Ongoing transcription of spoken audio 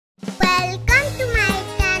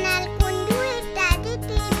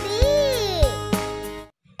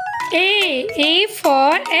A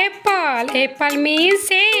for apple. Apple means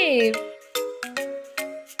save.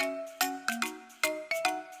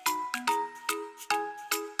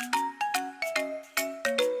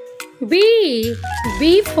 B.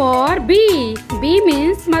 B for bee. Bee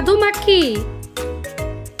means madhumaki.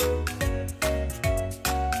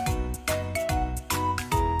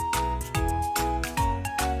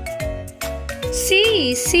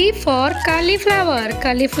 C. C for cauliflower.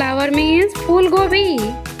 Cauliflower means phool gobi.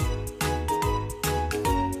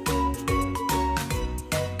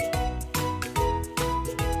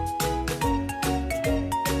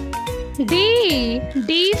 D.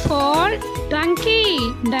 D for donkey.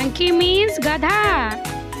 Donkey means gadha.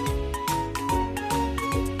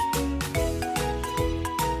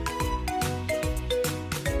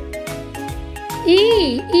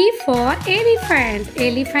 E. E for elephant.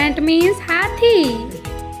 Elephant means hathi.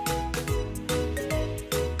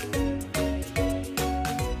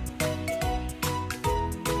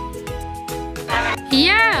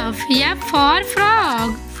 F. F for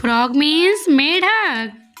frog. Frog means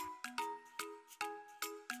medhak.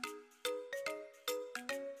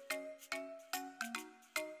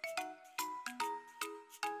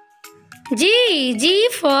 G. G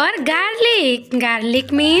for garlic.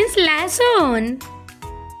 Garlic means lasun.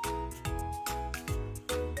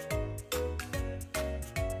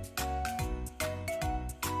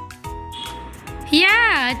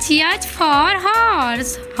 H. H for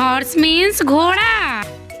horse. Horse means ghoda.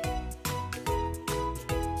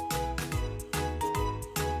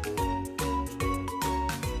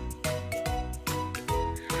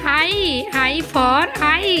 I. I for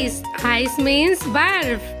ice. Ice means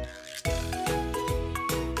barf.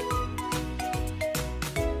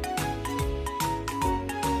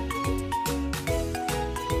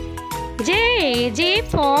 J. J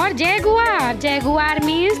for jaguar. Jaguar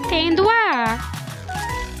means tendua.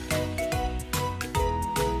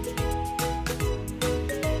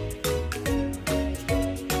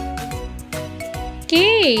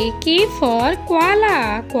 K. K for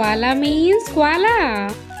koala. Koala means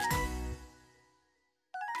koala.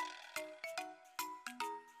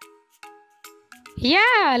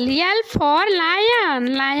 L. L for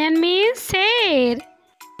lion. Lion means sher.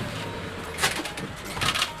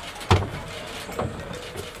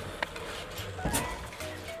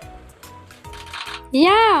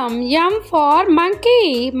 M. M for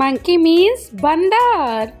monkey. Monkey means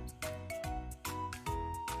bandar.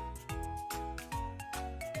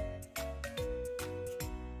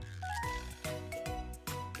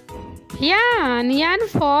 N. N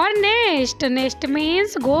for nest. Nest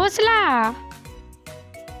means ghosla.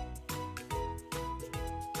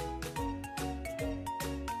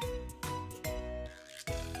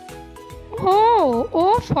 O.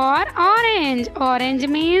 O for orange. Orange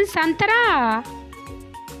means santara.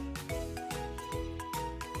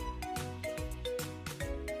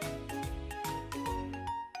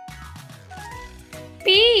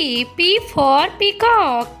 P. P for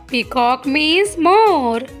peacock. Peacock means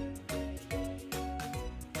more.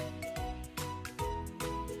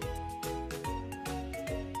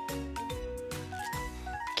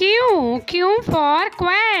 Q. Q for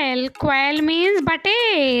quail. Quail means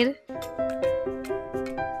bater.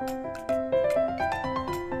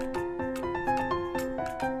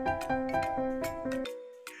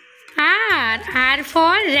 R. R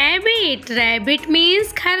for rabbit. Rabbit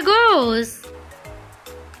means khargosh.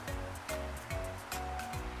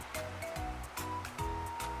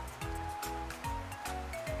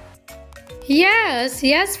 Yes,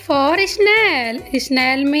 yes for snail.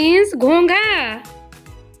 Snail means ghonga.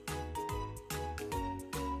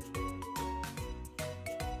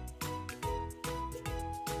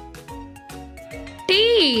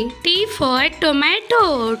 T. T for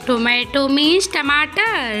tomato. Tomato means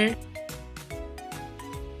tomato.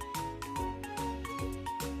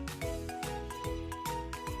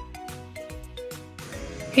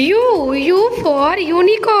 U. U for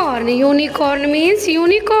unicorn. Unicorn means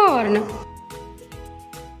unicorn.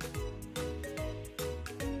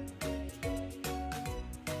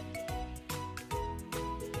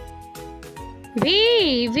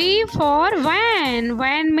 V. V for van.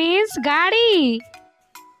 Van means gaadi.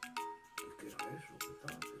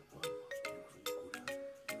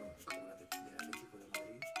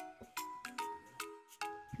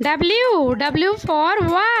 W. W for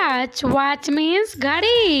watch. Watch means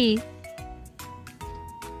ghadi.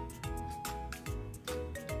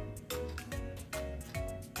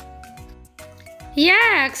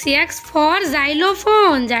 X. X for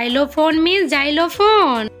xylophone. Xylophone means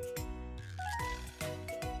xylophone.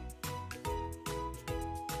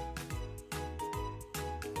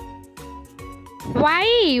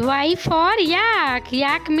 Y. Y for yak.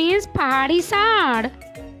 Yak means pahadi saad.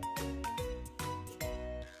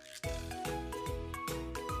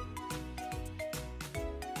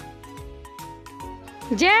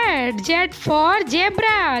 Z. Z for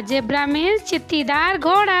zebra. Zebra means chittidar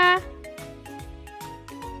ghoda.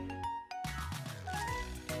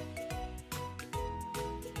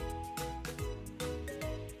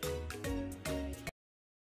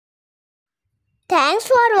 Thanks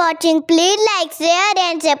for watching. Please like, share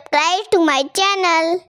and subscribe to my channel.